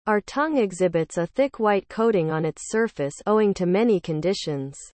Our tongue exhibits a thick white coating on its surface owing to many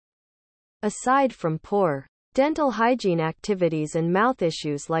conditions. Aside from poor dental hygiene activities and mouth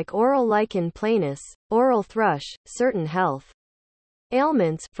issues like oral lichen planus, oral thrush, certain health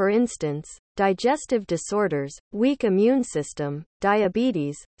ailments, for instance, digestive disorders, weak immune system,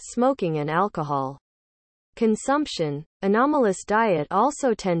 diabetes, smoking and alcohol consumption, anomalous diet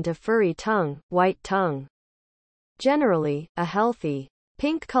also tend to furry tongue, white tongue. Generally, a healthy,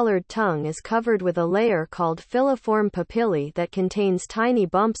 pink-colored tongue is covered with a layer called filiform papillae that contains tiny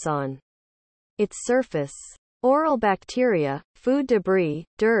bumps on its surface. Oral bacteria, food debris,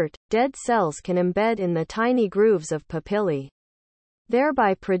 dirt, dead cells can embed in the tiny grooves of papillae,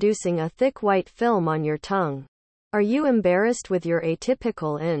 thereby producing a thick white film on your tongue. Are you embarrassed with your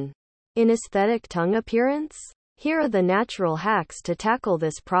atypical and inesthetic tongue appearance? Here are the natural hacks to tackle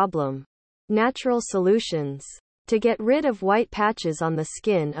this problem. Natural solutions. To get rid of white patches on the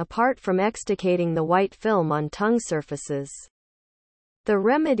skin apart from extricating the white film on tongue surfaces. The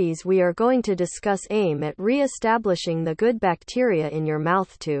remedies we are going to discuss aim at re-establishing the good bacteria in your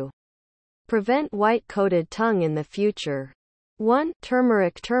mouth to prevent white-coated tongue in the future. 1.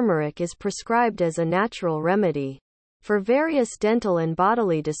 Turmeric. Turmeric is prescribed as a natural remedy for various dental and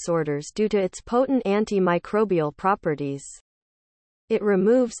bodily disorders due to its potent antimicrobial properties. It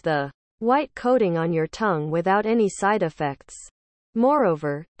removes the white coating on your tongue without any side effects.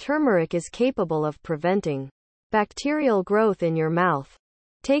 Moreover, turmeric is capable of preventing bacterial growth in your mouth.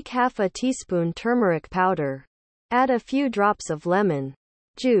 Take half a teaspoon turmeric powder. Add a few drops of lemon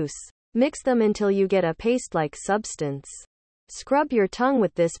juice. Mix them until you get a paste-like substance. Scrub your tongue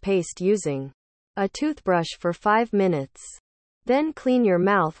with this paste using a toothbrush for 5 minutes. Then clean your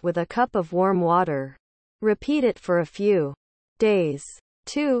mouth with a cup of warm water. Repeat it for a few days.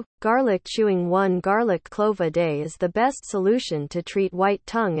 2. Garlic. Chewing 1 garlic clove a day is the best solution to treat white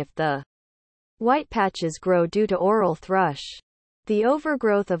tongue if the white patches grow due to oral thrush. The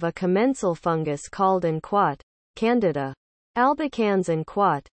overgrowth of a commensal fungus called Unquat, Candida albicans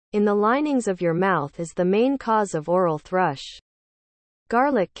unquat, in the linings of your mouth is the main cause of oral thrush.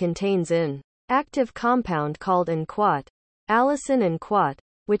 Garlic contains an active compound called Unquat, allicin Unquat,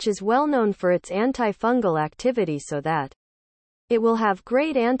 which is well known for its antifungal activity so that it will have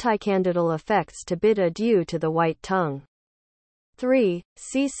great anticandidal effects to bid adieu to the white tongue. 3.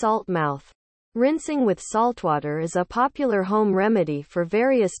 Sea salt mouth. Rinsing with saltwater is a popular home remedy for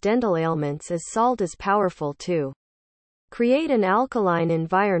various dental ailments as salt is powerful to create an alkaline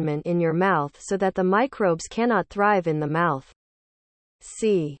environment in your mouth so that the microbes cannot thrive in the mouth.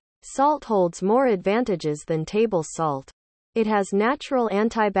 Sea salt holds more advantages than table salt. It has natural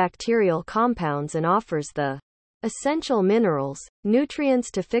antibacterial compounds and offers the essential minerals,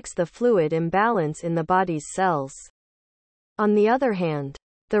 nutrients to fix the fluid imbalance in the body's cells. On the other hand,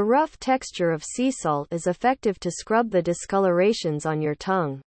 the rough texture of sea salt is effective to scrub the discolorations on your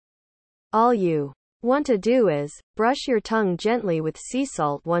tongue. All you want to do is brush your tongue gently with sea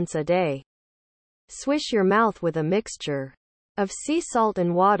salt once a day. Swish your mouth with a mixture of sea salt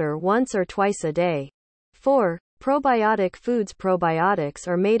and water once or twice a day. 4. Probiotic foods. Probiotics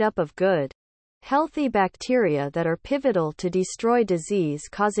are made up of good, healthy bacteria that are pivotal to destroy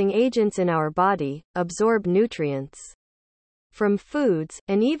disease-causing agents in our body, absorb nutrients from foods,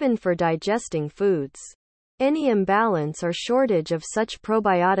 and even for digesting foods. Any imbalance or shortage of such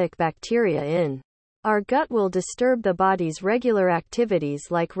probiotic bacteria in our gut will disturb the body's regular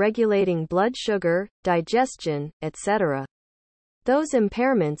activities like regulating blood sugar, digestion, etc. Those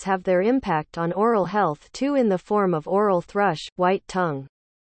impairments have their impact on oral health too in the form of oral thrush, white tongue,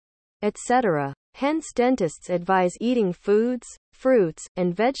 etc. Hence dentists advise eating foods, fruits,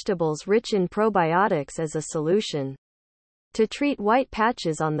 and vegetables rich in probiotics as a solution to treat white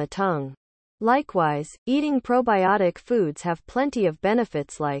patches on the tongue. Likewise, eating probiotic foods have plenty of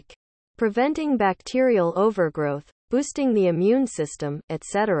benefits like preventing bacterial overgrowth, boosting the immune system,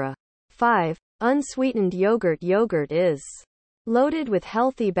 etc. 5. Unsweetened yogurt. Yogurt is loaded with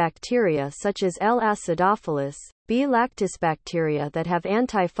healthy bacteria such as L. acidophilus, B. lactobacteria that have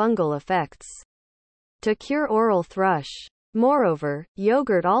antifungal effects to cure oral thrush. Moreover,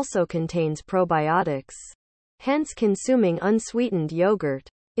 yogurt also contains probiotics. Hence consuming unsweetened yogurt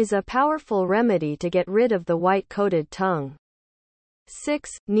is a powerful remedy to get rid of the white-coated tongue. 6.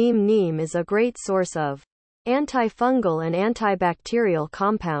 Neem. Neem is a great source of antifungal and antibacterial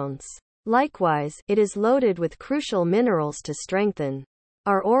compounds. Likewise, it is loaded with crucial minerals to strengthen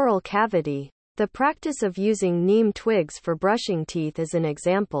our oral cavity. The practice of using neem twigs for brushing teeth is an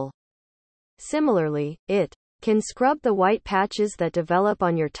example. Similarly, it can scrub the white patches that develop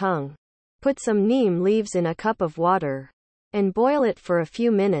on your tongue. Put some neem leaves in a cup of water. and boil it for a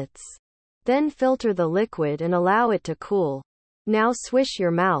few minutes. Then filter the liquid and allow it to cool. Now swish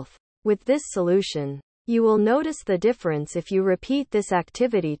your mouth. With this solution, you will notice the difference if you repeat this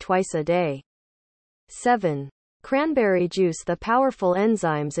activity twice a day. 7. Cranberry juice. The powerful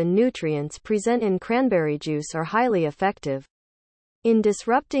enzymes and nutrients present in cranberry juice are highly effective in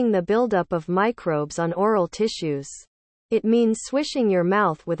disrupting the buildup of microbes on oral tissues. It means swishing your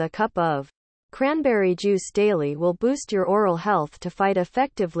mouth with a cup of cranberry juice daily will boost your oral health to fight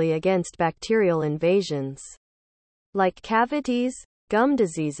effectively against bacterial invasions like cavities, gum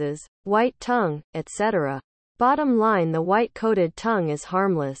diseases, white tongue, etc. Bottom line, the white-coated tongue is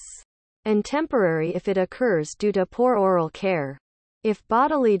harmless and temporary if it occurs due to poor oral care. If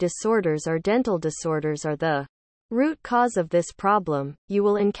bodily disorders or dental disorders are the root cause of this problem, you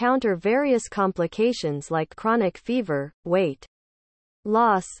will encounter various complications like chronic fever, weight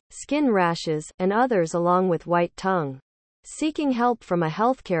loss, skin rashes, and others along with white tongue. Seeking help from a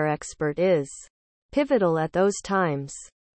healthcare expert is pivotal at those times.